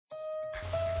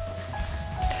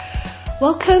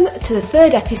Welcome to the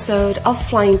third episode of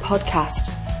Flying Podcast.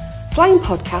 Flying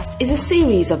Podcast is a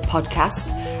series of podcasts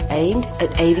aimed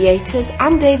at aviators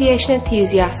and aviation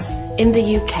enthusiasts in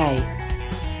the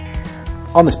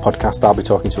UK. On this podcast, I'll be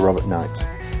talking to Robert Knight.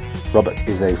 Robert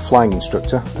is a flying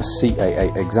instructor, a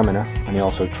CAA examiner, and he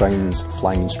also trains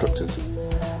flying instructors.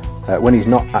 When he's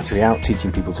not actually out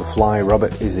teaching people to fly,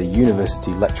 Robert is a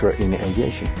university lecturer in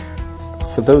aviation.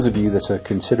 For those of you that are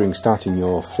considering starting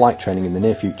your flight training in the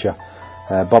near future,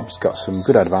 Bob's got some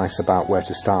good advice about where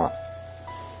to start.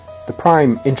 The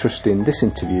prime interest in this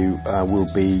interview will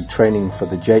be training for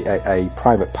the JAA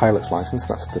Private Pilot's Licence,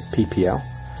 that's the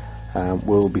PPL.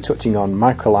 We'll be touching on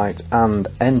microlight and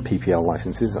NPPL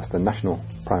licences, that's the National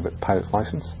Private Pilot's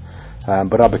Licence,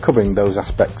 but I'll be covering those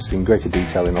aspects in greater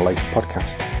detail in a later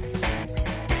podcast.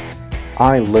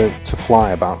 I learnt to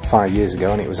fly about 5 years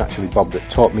ago, and it was actually Bob that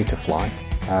taught me to fly,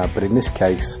 but in this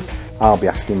case I'll be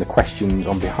asking the questions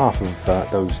on behalf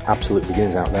of those absolute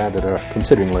beginners out there that are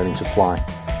considering learning to fly.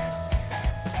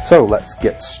 So let's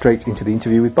get straight into the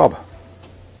interview with Bob.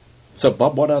 So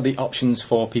Bob, what are the options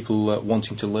for people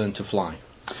wanting to learn to fly?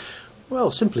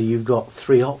 Well, simply you've got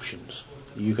three options.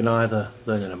 You can either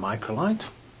learn in a microlight,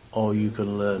 or you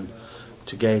can learn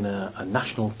to gain a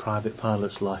national private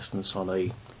pilot's licence on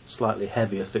a slightly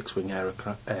heavier fixed-wing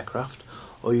aircraft,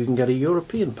 or you can get a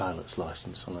European pilot's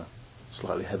licence on a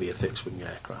slightly heavier fixed-wing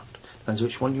aircraft. Depends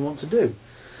which one you want to do.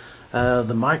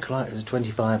 The microlight is a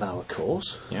 25-hour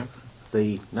course. Yeah.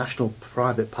 The national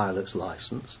private pilot's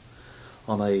licence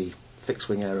on a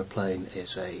fixed-wing aeroplane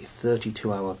is a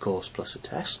 32-hour course plus a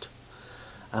test,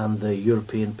 and the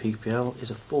European PPL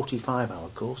is a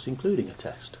 45-hour course including a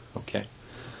test. Okay.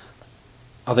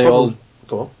 Are they all?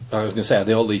 Go on. I was going to say, are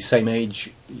they all the same age?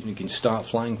 You can start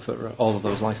flying for all of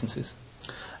those licences?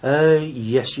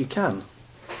 Yes, you can.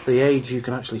 The age you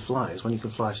can actually fly is when you can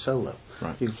fly solo.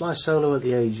 Right. You can fly solo at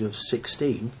the age of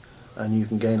 16, and you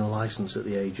can gain a licence at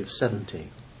the age of 17.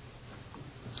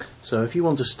 So if you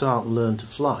want to learn to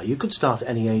fly, you could start at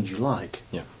any age you like.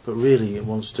 Yeah. But really it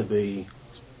wants to be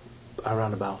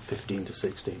around about 15 to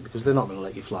 16, because they're not going to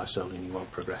let you fly solo and you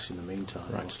won't progress in the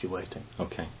meantime whilst you're waiting.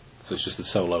 Okay. So it's just the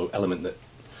solo element that...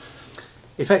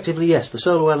 Effectively, yes. The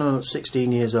solo element at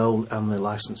 16 years old and the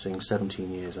licensing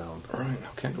 17 years old. Right,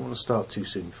 okay. You don't want to start too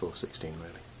soon before 16,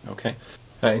 really. Okay.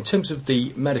 In terms of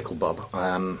the medical, Bob,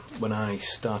 when I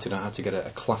started I had to get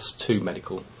a Class 2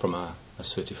 medical from a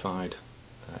certified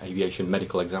aviation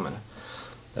medical examiner.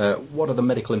 What are the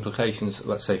medical implications,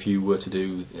 let's say, if you were to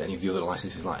do any of the other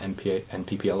licences like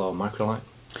NPPL or microlight?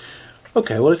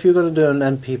 Okay, well, if you're going to do an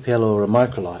NPPL or a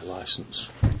microlight licence,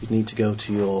 you need to go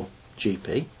to your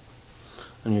GP,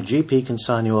 and your GP can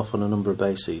sign you off on a number of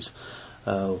bases.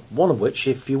 One of which,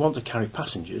 if you want to carry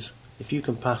passengers, if you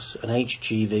can pass an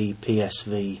HGV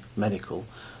PSV medical,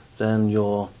 then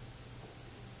your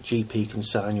GP can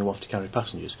sign you off to carry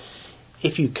passengers.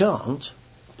 If you can't,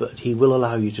 but he will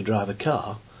allow you to drive a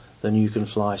car, then you can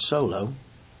fly solo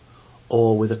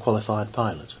or with a qualified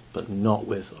pilot, but not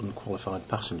with unqualified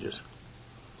passengers.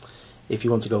 If you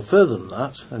want to go further than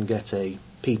that and get a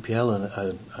PPL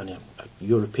and a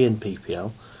European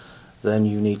PPL, then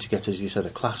you need to get, as you said, a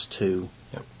Class 2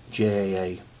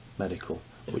 JAA medical,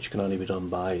 which can only be done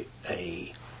by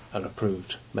an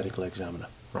approved medical examiner.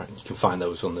 Right, you can find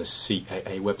those on the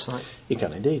CAA website? You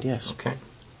can indeed, yes. Okay.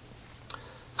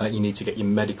 You need to get your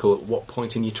medical at what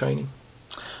point in your training?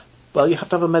 Well, you have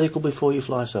to have a medical before you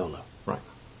fly solo. Right.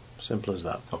 Simple as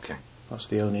that. Okay. That's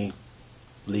the only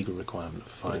legal requirement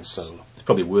for flying solo. It's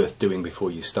probably worth doing before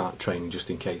you start training,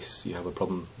 just in case you have a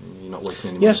problem and you're not wasting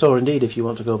any money. Yes, or indeed if you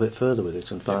want to go a bit further with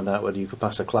it and find out whether you could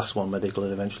pass a Class 1 medical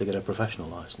and eventually get a professional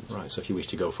licence. Right, so if you wish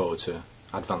to go forward to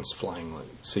advanced flying, like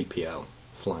CPL,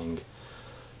 flying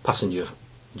passenger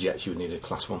jets, you would need a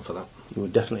Class 1 for that. You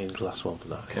would definitely need a Class 1 for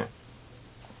that.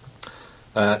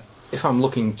 Okay. If I'm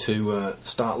looking to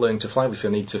start learning to fly, obviously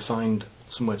I need to find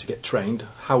somewhere to get trained.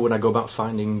 How would I go about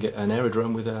finding an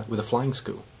aerodrome with a flying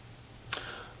school?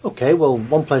 Okay, well,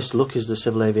 one place to look is the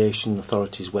Civil Aviation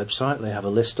Authority's website. They have a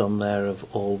list on there of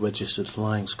all registered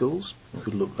flying schools. You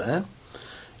could look there.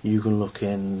 You can look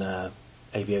in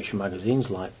aviation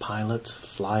magazines like Pilot,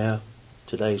 Flyer,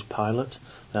 Today's Pilot.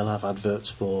 They'll have adverts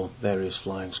for various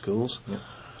flying schools. Yeah.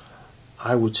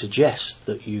 I would suggest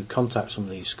that you contact some of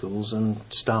these schools and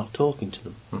start talking to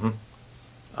them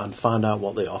and find out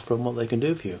what they offer and what they can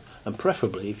do for you. And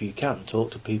preferably, if you can,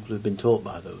 talk to people who've been taught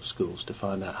by those schools to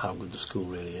find out how good the school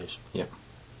really is. Yeah.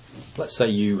 Let's say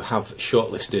you have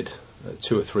shortlisted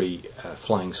 2 or 3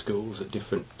 flying schools at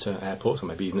different airports, or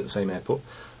maybe even at the same airport.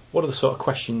 What are the sort of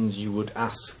questions you would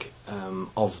ask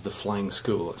of the flying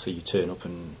school? Let's say you turn up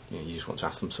and you just want to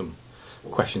ask them some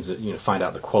questions that find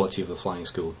out the quality of the flying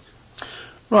school?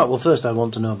 Right, well, first I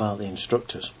want to know about the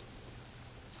instructors.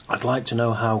 I'd like to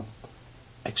know how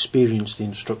experienced the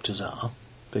instructors are,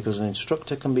 because an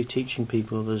instructor can be teaching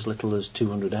people as little as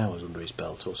 200 hours under his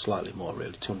belt, or slightly more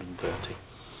really, 230.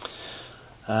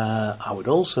 I would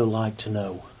also like to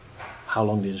know how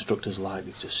long the instructor's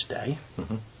likely to stay,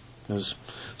 because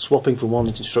swapping from one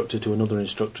instructor to another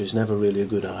instructor is never really a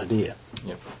good idea.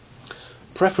 Yep.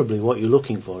 Preferably what you're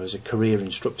looking for is a career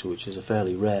instructor, which is a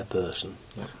fairly rare person,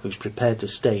 who's prepared to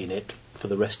stay in it for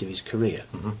the rest of his career.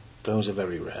 Those are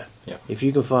very rare. Yep. If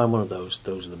you can find one of those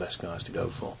are the best guys to go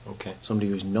for. Okay. Somebody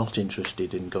who's not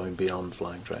interested in going beyond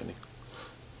flying training.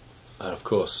 And of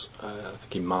course, I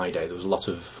think in my day there was a lot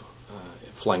of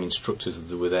flying instructors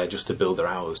that were there just to build their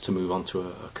hours to move on to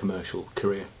a commercial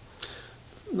career.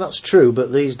 That's true,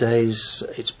 but these days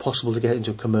it's possible to get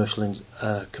into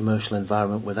a commercial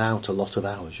environment without a lot of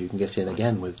hours. You can get in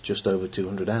again with just over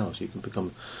 200 hours. You can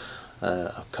become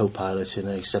a co-pilot in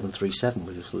a 737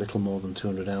 with a little more than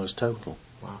 200 hours total.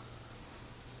 Wow.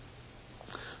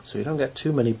 So you don't get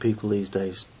too many people these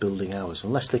days building hours,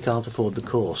 unless they can't afford the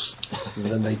course. And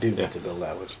then they do need to build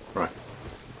hours. Right.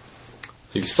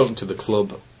 So you've spoken to the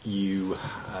club, you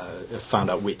have found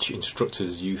out which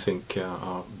instructors you think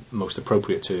are most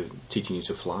appropriate to teaching you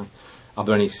to fly. Are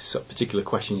there any particular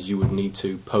questions you would need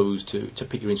to pose to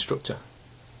pick your instructor?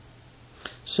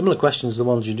 Similar questions to the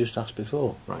ones you just asked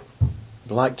before. Right.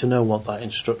 I'd like to know what that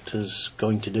instructor's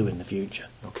going to do in the future.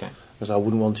 Okay. Because I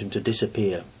wouldn't want him to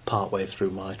disappear partway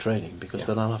through my training, because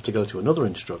then I'll have to go to another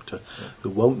instructor who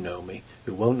won't know me,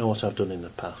 who won't know what I've done in the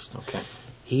past. Okay.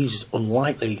 He's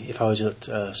unlikely, if I was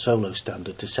at solo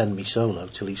standard, to send me solo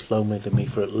till he's flown with me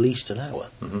for at least an hour,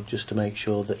 just to make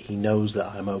sure that he knows that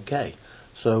I'm okay.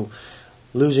 So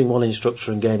losing one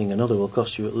instructor and gaining another will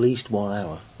cost you at least 1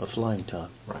 hour of flying time.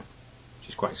 Right. Which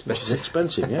is quite expensive. Which is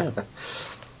expensive, yeah.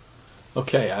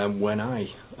 Okay, when I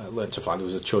learned to fly, there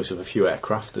was a choice of a few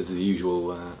aircraft. There's the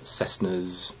usual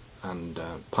Cessnas and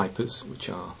Pipers, which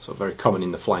are sort of very common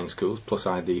in the flying schools, plus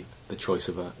I had the choice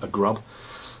of a Grub.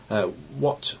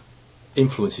 What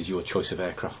influences your choice of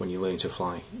aircraft when you learn to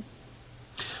fly?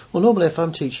 Well, normally if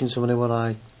I'm teaching somebody, what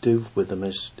I do with them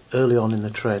is early on in the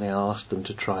training I'll ask them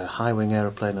to try a high-wing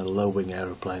aeroplane and a low-wing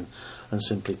aeroplane and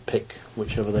simply pick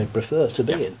whichever they prefer to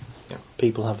be in. Yeah.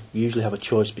 People usually have a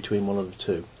choice between one of the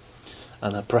two,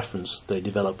 and a preference they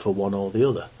develop for one or the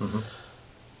other.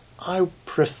 I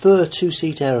prefer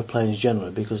two-seat aeroplanes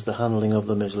generally because the handling of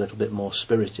them is a little bit more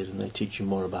spirited and they teach you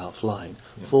more about flying.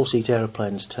 Four-seat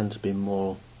aeroplanes tend to be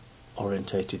more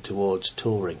orientated towards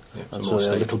touring, and so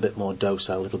they're a little bit more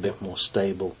docile, a little bit more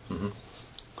stable,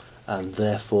 and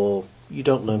therefore you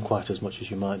don't learn quite as much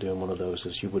as you might do in one of those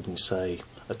as you would in, say,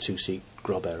 a two-seat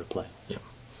Grub aeroplane. Yeah.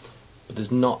 But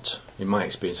there's not, in my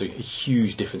experience, a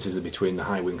huge differences between the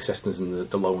high-wing Cessnas and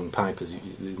the low-wing Pipers.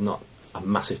 There's not a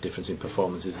massive difference in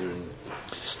performance, is there, in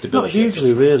stability? Not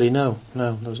hugely, really, no.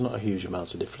 There's not a huge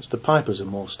amount of difference. The Pipers are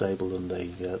more stable than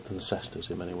the Cessnas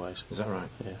in many ways. Is that right?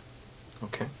 Yeah.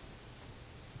 Okay.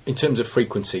 In terms of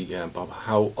frequency, Bob,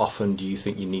 how often do you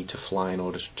think you need to fly in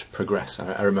order to progress?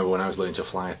 I remember when I was learning to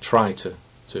fly, I tried to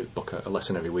book a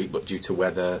lesson every week, but due to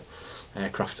weather,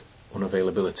 aircraft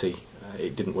unavailability,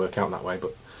 it didn't work out that way.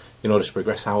 But in order to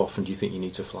progress, how often do you think you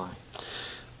need to fly?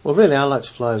 Well, really, I like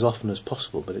to fly as often as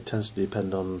possible, but it tends to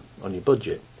depend on your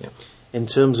budget. Yeah. In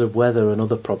terms of weather and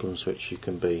other problems which you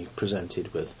can be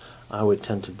presented with, I would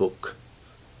tend to book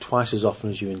twice as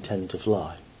often as you intend to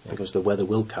fly, because the weather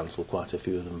will cancel quite a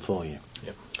few of them for you.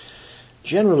 Yep.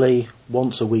 Generally,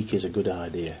 once a week is a good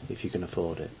idea if you can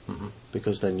afford it,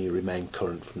 because then you remain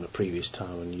current from the previous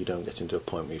time and you don't get into a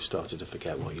point where you've started to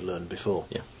forget what you learned before.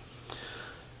 Yeah.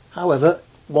 However,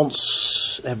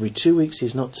 once every 2 weeks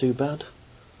is not too bad,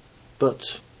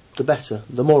 but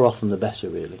the more often the better,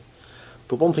 really.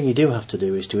 But one thing you do have to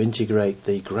do is to integrate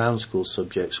the ground school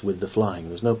subjects with the flying.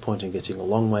 There's no point in getting a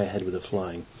long way ahead with the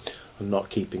flying and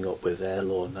not keeping up with air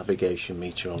law, navigation,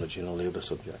 meteorology and all the other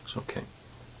subjects. Okay.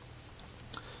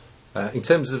 In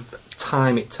terms of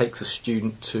time it takes a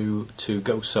student to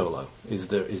go solo, is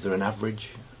there an average?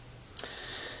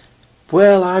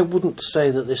 Well, I wouldn't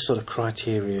say that this sort of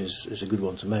criteria is a good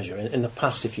one to measure. In the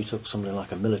past, if you took somebody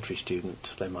like a military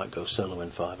student, they might go solo in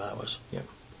 5 hours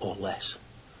or less.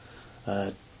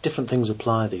 Different things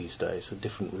apply these days, so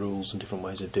different rules and different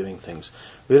ways of doing things.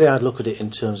 Really, I'd look at it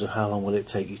in terms of how long will it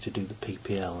take you to do the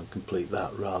PPL and complete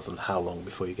that, rather than how long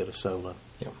before you get a solo.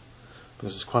 Yeah.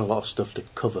 Because there's quite a lot of stuff to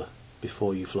cover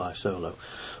before you fly solo.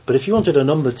 But if you wanted a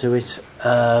number to it,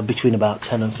 between about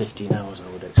 10 and 15 hours, I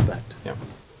would expect. Yeah.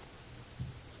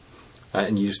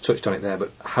 And you just touched on it there,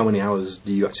 but how many hours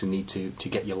do you actually need to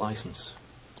get your licence?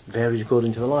 Varies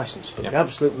according to the licence, but Yep. the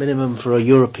absolute minimum for a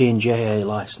European JA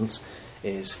licence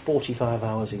is 45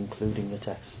 hours including the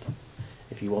test.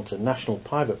 If you want a national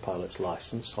private pilot's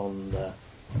licence on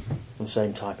the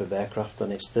same type of aircraft,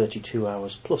 then it's 32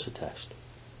 hours plus a test.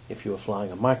 If you were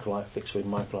flying a microlight, fixed-wing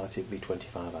microlight, it would be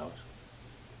 25 hours.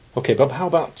 Okay, Bob, how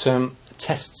about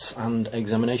tests and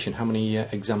examination? How many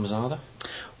exams are there?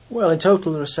 Well, in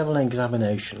total there are 7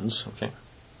 examinations, Okay.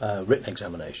 written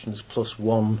examinations, plus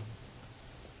 1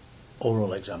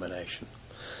 oral examination.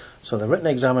 So the written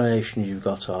examinations you've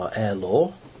got are air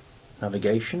law,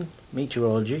 navigation,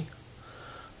 meteorology,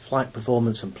 flight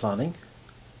performance and planning,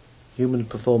 human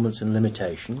performance and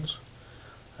limitations,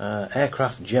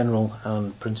 aircraft general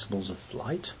and principles of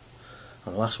flight,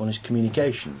 and the last one is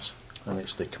communications, and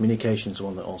it's the communications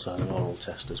one that also has an oral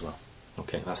test as well.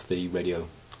 Okay, that's the radio.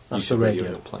 That's use the of radio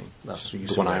radio. in the plane. That's the use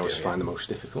the of one I radio, always yeah. find the most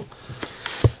difficult.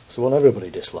 It's the one everybody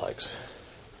dislikes.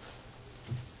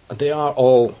 They are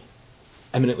all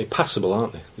eminently passable,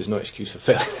 aren't they? There's no excuse for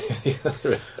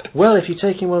failure. Well, if you're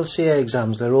taking one of the CA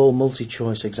exams, they're all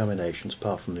multi-choice examinations,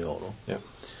 apart from the oral.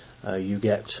 Yeah. You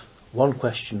get 1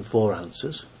 question, 4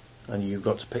 answers, and you've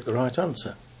got to pick the right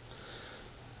answer.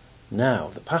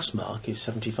 Now, the pass mark is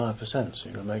 75%, so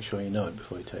you've got to make sure you know it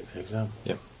before you take the exam.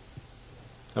 Yeah.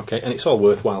 Okay, and it's all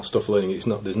worthwhile stuff learning. It's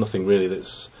not. There's nothing really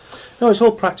that's. No, it's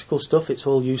all practical stuff. It's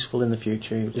all useful in the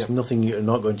future. It's Yeah. nothing you're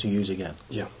not going to use again.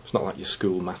 Yeah. It's not like your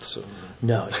school maths. Or,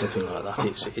 No, it's nothing like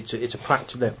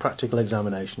that. They're practical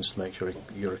examinations to make sure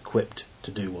you're equipped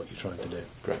to do what you're trying to do.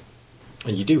 Great.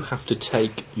 And you do have to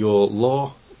take your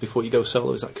law before you go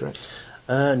solo. Is that correct?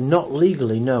 Not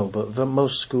legally, no, but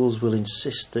most schools will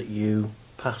insist that you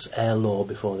pass air law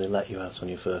before they let you out on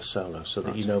your first solo, so that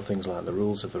Right. you know things like the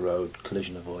rules of the road,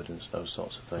 collision avoidance, those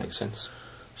sorts of things. Makes sense.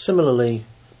 Similarly,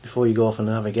 before you go off on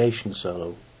a navigation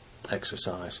solo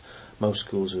exercise, most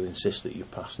schools will insist that you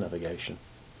pass navigation.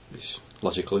 It's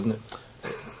logical, isn't it?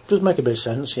 Does make a bit of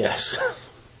sense, yes.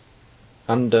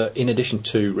 And in addition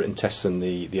to written tests and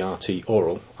the RT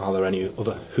oral, are there any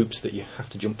other hoops that you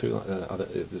have to jump through?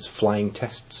 There's flying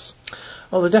tests.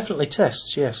 Oh, they're definitely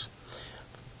tests, yes.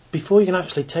 Before you can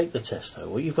actually take the test, though,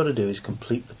 what you've got to do is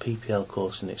complete the PPL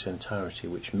course in its entirety,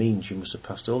 which means you must have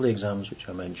passed all the exams which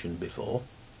I mentioned before.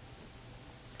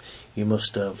 You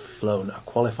must have flown a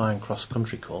qualifying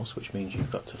cross-country course, which means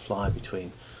you've got to fly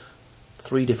between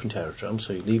 3 different aerodromes.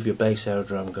 So you leave your base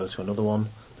aerodrome, go to another one,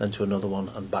 then to another one,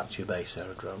 and back to your base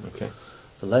aerodrome. Okay.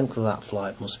 The length of that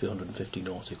flight must be 150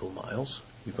 nautical miles.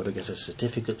 You've got to get a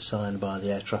certificate signed by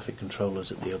the air traffic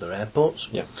controllers at the other airports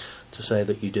Yeah. to say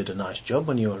that you did a nice job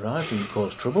when you arrived and you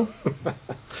caused trouble.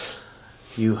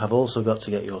 You have also got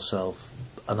to get yourself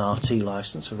an RT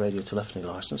licence, a radio telephony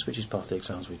licence, which is part of the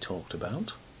exams we talked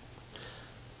about.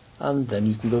 And then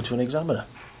you can go to an examiner,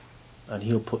 and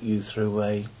he'll put you through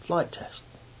a flight test.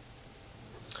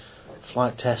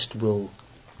 Flight test will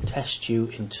test you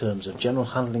in terms of general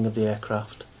handling of the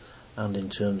aircraft and in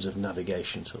terms of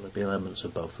navigation, so there'll be elements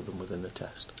of both of them within the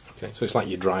test. Okay. So it's like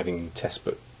your driving test,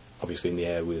 but obviously in the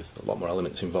air with a lot more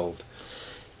elements involved.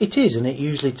 It is, and it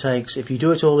usually takes, if you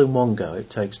do it all in one go, it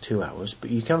takes 2 hours, but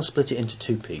you can split it into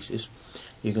 2 pieces.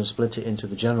 You can split it into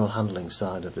the general handling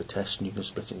side of the test, and you can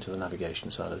split it into the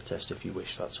navigation side of the test if you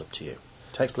wish. That's up to you.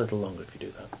 It takes a little longer if you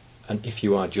do that. And if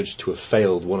you are judged to have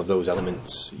failed one of those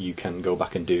elements, you can go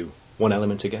back and do one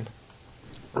element again.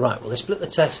 Right, well, they split the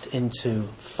test into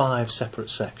 5 separate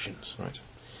sections. Right.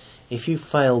 If you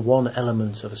fail one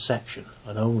element of a section,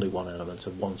 and only one element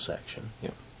of one section,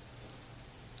 Yeah.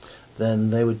 then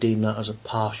they would deem that as a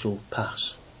partial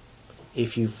pass.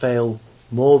 If you fail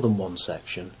more than one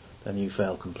section, then you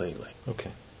fail completely.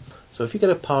 Okay. So if you get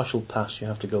a partial pass, you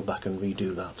have to go back and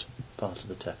redo that part of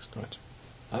the test. Right.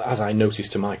 As I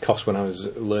noticed to my cost when I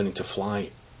was learning to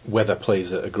fly, weather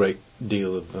plays a great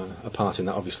deal of a part in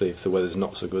that. Obviously, if the weather's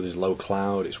not so good, there's low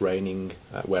cloud, it's raining.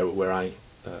 Where I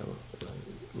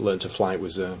learned to fly, it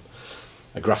was a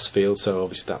grass field, so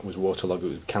obviously that was waterlogged, it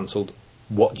was cancelled.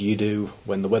 What do you do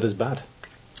when the weather's bad?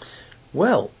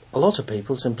 Well, a lot of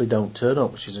people simply don't turn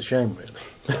up, which is a shame,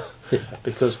 really.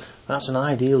 Because that's an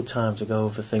ideal time to go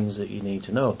over things that you need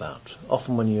to know about.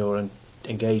 Often when you're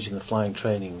engaged in the flying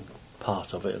training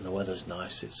part of it and the weather's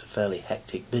nice, it's a fairly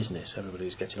hectic business.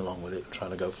 Everybody's getting along with it and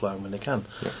trying to go flying when they can.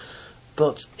 Yeah.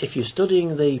 But if you're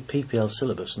studying the PPL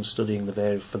syllabus and studying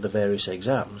for the various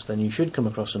exams, then you should come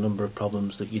across a number of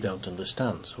problems that you don't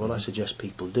understand. So what I suggest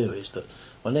people do is that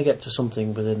when they get to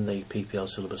something within the PPL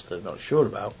syllabus that they're not sure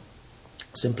about,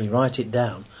 simply write it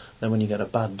down. Then when you get a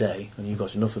bad day and you've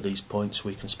got enough of these points,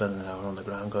 we can spend an hour on the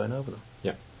ground going over them.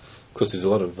 Yeah. Because there's a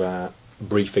lot of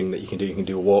briefing that you can do. You can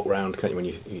do a walk round, can't you, when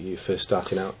you're first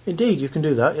starting out? Indeed, you can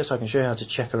do that. Yes, I can show you how to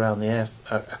check around the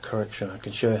I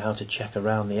can show you how to check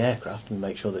around the aircraft and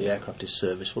make sure that the aircraft is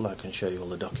serviceable. I can show you all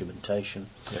the documentation.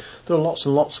 Yep. There are lots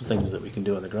and lots of things that we can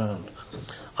do on the ground.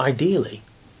 Ideally,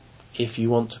 if you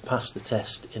want to pass the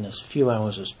test in as few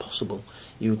hours as possible,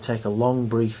 you would take a long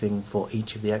briefing for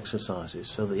each of the exercises,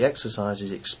 so the exercise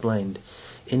is explained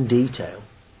in detail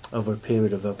over a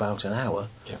period of about an hour.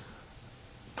 Yep.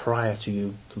 Prior to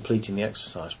you completing the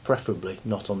exercise, preferably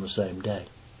not on the same day.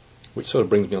 Which sort of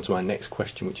brings me on to my next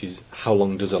question, which is how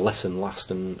long does a lesson last,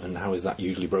 and how is that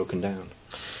usually broken down?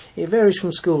 It varies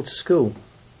from school to school.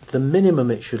 The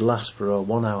minimum it should last for a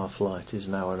 1 hour flight is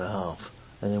an hour and a half,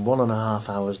 and in 1.5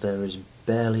 hours there is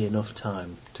barely enough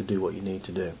time to do what you need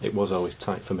to do. It was always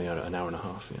tight for me, an hour and a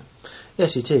half, yeah.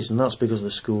 Yes, it is, and that's because the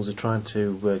schools are trying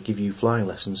to give you flying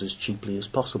lessons as cheaply as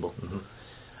possible. Mm-hmm.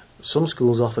 Some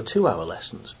schools offer 2-hour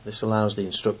lessons. This allows the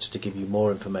instructor to give you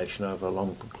more information over a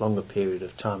longer period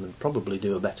of time and probably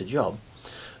do a better job,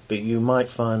 but you might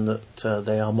find that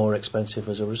they are more expensive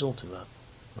as a result of that.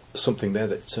 Something there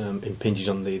that impinges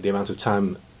on the amount of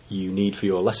time you need for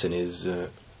your lesson is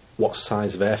what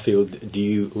size of airfield do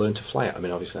you learn to fly at? I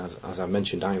mean, obviously, as I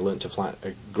mentioned, I learned to fly at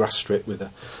a grass strip with a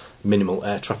minimal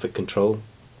air traffic control.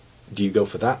 Do you go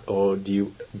for that, or do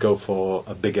you go for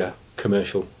a bigger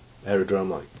commercial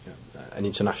aerodrome like an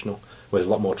international, where there's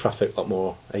a lot more traffic, a lot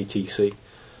more ATC?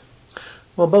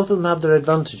 Well, both of them have their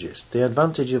advantages. The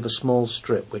advantage of a small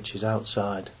strip, which is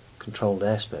outside controlled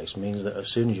airspace, means that as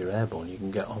soon as you're airborne, you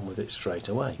can get on with it straight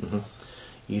away. Mm-hmm.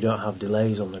 You don't have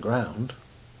delays on the ground,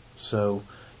 so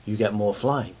you get more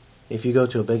flying. If you go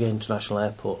to a big international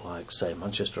airport like, say,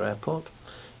 Manchester Airport,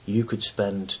 you could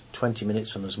spend 20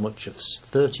 minutes and as much as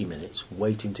 30 minutes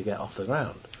waiting to get off the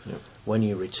ground. Yep. When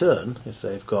you return, if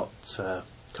they've got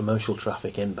commercial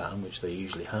traffic inbound, which they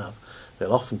usually have,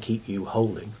 they'll often keep you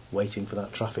holding, waiting for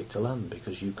that traffic to land,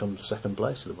 because you come second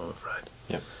place to them, I'm afraid.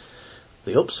 Yep.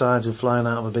 The upsides of flying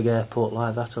out of a big airport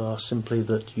like that are simply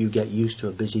that you get used to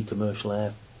a busy commercial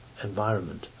air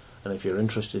environment, and if you're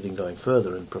interested in going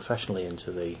further and professionally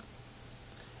into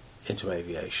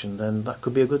aviation, then that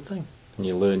could be a good thing. And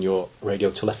you learn your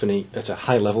radio telephony at a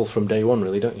high level from day one,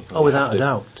 really, don't you? Oh, without a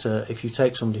doubt. If you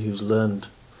take somebody who's learned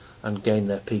and gained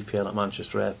their PPL at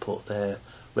Manchester Airport, their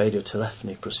radio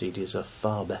telephony procedures are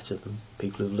far better than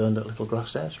people who've learned at Little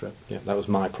Grass Airstrip. Yeah, that was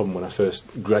my problem when I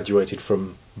first graduated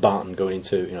from Barton, going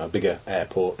into a bigger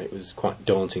airport. It was quite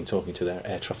daunting talking to their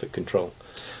air traffic control.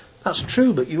 That's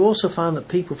true, but you also find that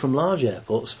people from large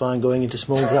airports find going into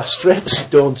small grass strips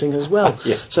daunting as well.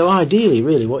 Yeah. So ideally,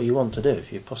 really, what you want to do,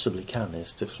 if you possibly can,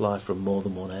 is to fly from more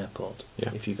than one airport. Yeah.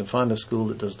 If you can find a school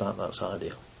that does that, that's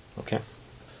ideal. Okay.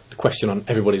 The question on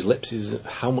everybody's lips is,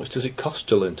 how much does it cost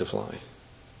to learn to fly?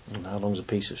 And how long's a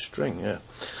piece of string, yeah.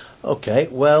 Okay,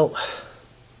 well,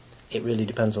 it really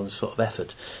depends on the sort of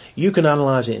effort. You can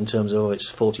analyse it in terms of, it's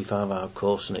a 45-hour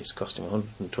course and it's costing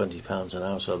 £120 an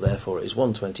hour, so therefore it is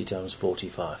 120 times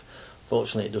 45.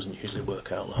 Fortunately, it doesn't usually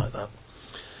work out like that.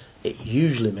 It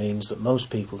usually means that most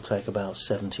people take about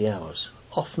 70 hours.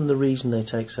 Often the reason they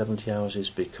take 70 hours is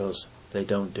because they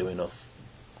don't do enough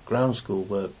ground school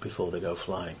work before they go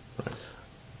flying. Right.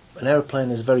 An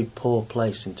aeroplane is a very poor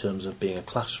place in terms of being a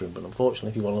classroom, but unfortunately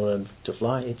if you want to learn to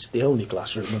fly, it's the only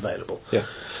classroom available. Yeah.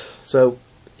 So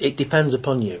it depends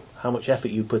upon you. How much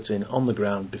effort you put in on the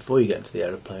ground before you get into the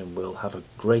aeroplane will have a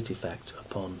great effect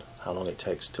upon how long it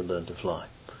takes to learn to fly.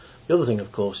 The other thing,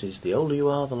 of course, is the older you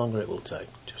are, the longer it will take,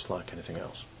 just like anything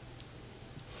else.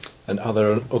 And are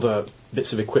there other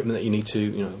bits of equipment that you need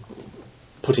to,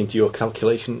 put into your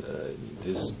calculation?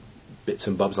 There's bits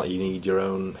and bobs, like you need your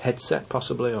own headset,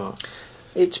 possibly, or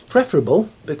it's preferable,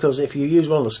 because if you use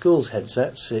one of the school's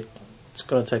headsets, it's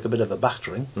going to take a bit of a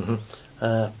battering.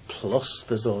 Mm-hmm. Plus,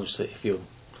 there's always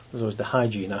the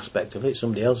hygiene aspect of it.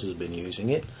 Somebody else has been using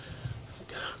it.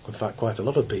 In fact, quite a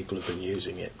lot of people have been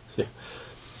using it. Yeah.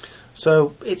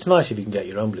 So it's nice if you can get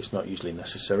your own, but it's not usually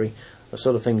necessary. The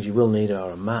sort of things you will need are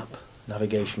a map,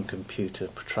 navigation computer,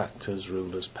 protractors,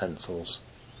 rulers, pencils,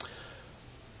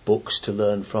 books to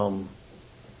learn from.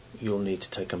 You'll need to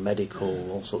take a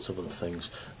medical, all sorts of other things.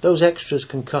 Those extras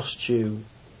can cost you,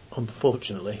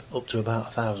 unfortunately, up to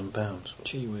about £1,000.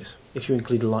 Gee whiz. If you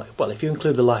include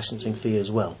the licensing fee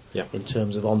as well, Yeah. in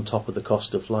terms of on top of the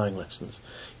cost of flying lessons,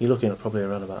 you're looking at probably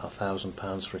around about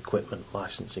 £1,000 for equipment,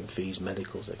 licensing fees,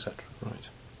 medicals, etc. Right.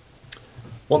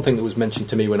 One thing that was mentioned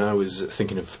to me when I was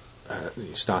thinking of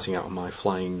starting out on my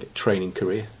flying training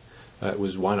career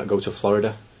was, why not go to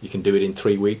Florida? You can do it in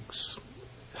 3 weeks,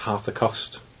 half the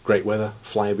cost, great weather,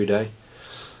 fly every day.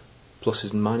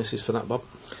 Pluses and minuses for that, Bob?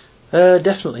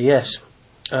 Definitely, yes.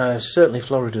 Certainly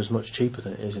Florida is much cheaper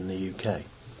than it is in the UK.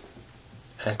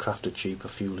 Aircraft are cheaper,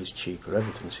 fuel is cheaper,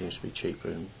 everything seems to be cheaper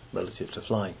in relative to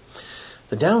flying.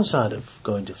 The downside of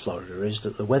going to Florida is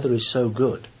that the weather is so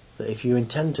good that if you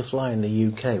intend to fly in the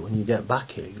UK, when you get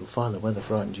back here, you'll find the weather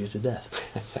frightens you to death.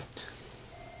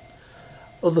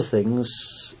 Other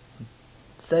things,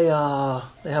 they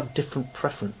have different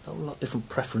not different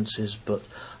preferences, but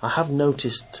I have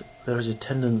noticed there is a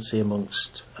tendency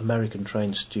amongst American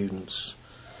trained students.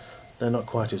 They're not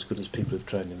quite as good as people who've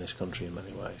trained in this country in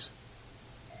many ways.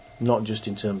 Not just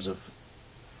in terms of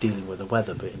dealing with the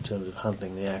weather, but in terms of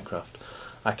handling the aircraft.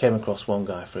 I came across one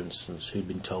guy, for instance, who'd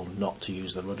been told not to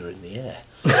use the rudder in the air.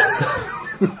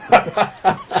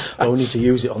 Only to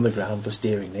use it on the ground for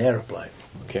steering the aeroplane.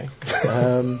 Okay.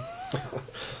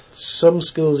 Some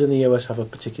schools in the US have a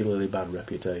particularly bad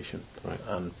reputation, right,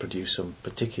 and produce some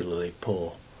particularly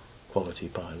poor quality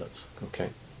pilots.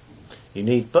 Okay.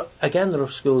 But again, there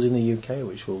are schools in the UK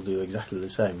which will do exactly the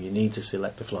same. You need to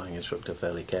select a flying instructor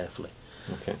fairly carefully.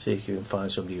 Okay. So you can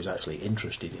find somebody who's actually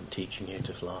interested in teaching you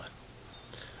to fly.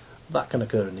 That can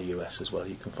occur in the US as well.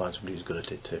 You can find somebody who's good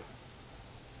at it too.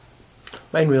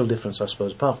 Main real difference, I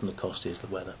suppose, apart from the cost, is the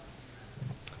weather.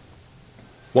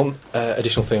 One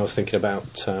additional thing I was thinking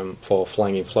about for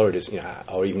flying in Florida is,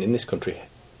 or even in this country,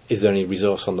 is there any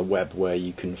resource on the web where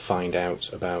you can find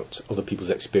out about other people's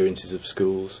experiences of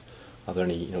schools? Are there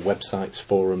any websites,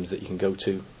 forums that you can go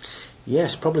to?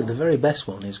 Yes, probably the very best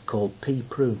one is called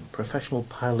PPRUM, Professional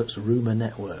Pilots Rumour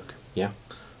Network. Yeah.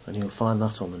 And you'll find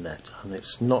that on the net. And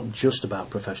it's not just about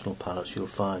professional pilots. You'll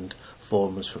find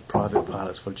forums for private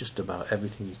pilots, for just about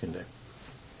everything you can do.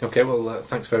 Okay, well,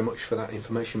 thanks very much for that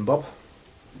information, Bob.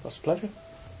 That's a pleasure.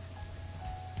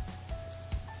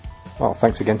 Well,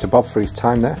 thanks again to Bob for his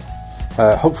time there.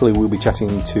 Hopefully we'll be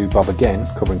chatting to Bob again,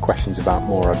 covering questions about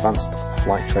more advanced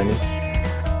flight training.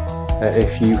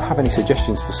 If you have any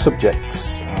suggestions for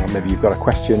subjects, maybe you've got a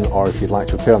question, or if you'd like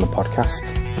to appear on the podcast,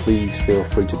 please feel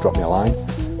free to drop me a line.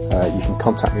 You can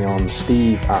contact me on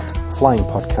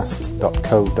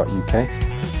steve@flyingpodcast.co.uk.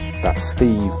 That's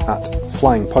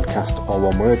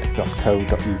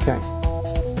steve@flyingpodcast.co.uk.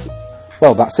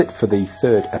 Well, that's it for the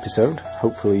third episode.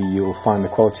 Hopefully you'll find the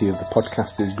quality of the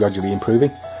podcast is gradually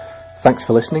improving. Thanks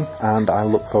for listening, and I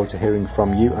look forward to hearing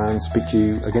from you and speak to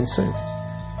you again soon.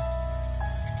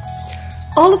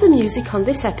 All of the music on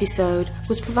this episode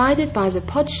was provided by the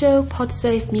Podshow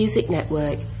Podsafe Music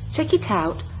Network. Check it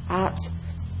out at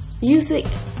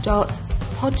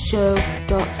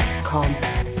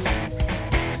music.podshow.com.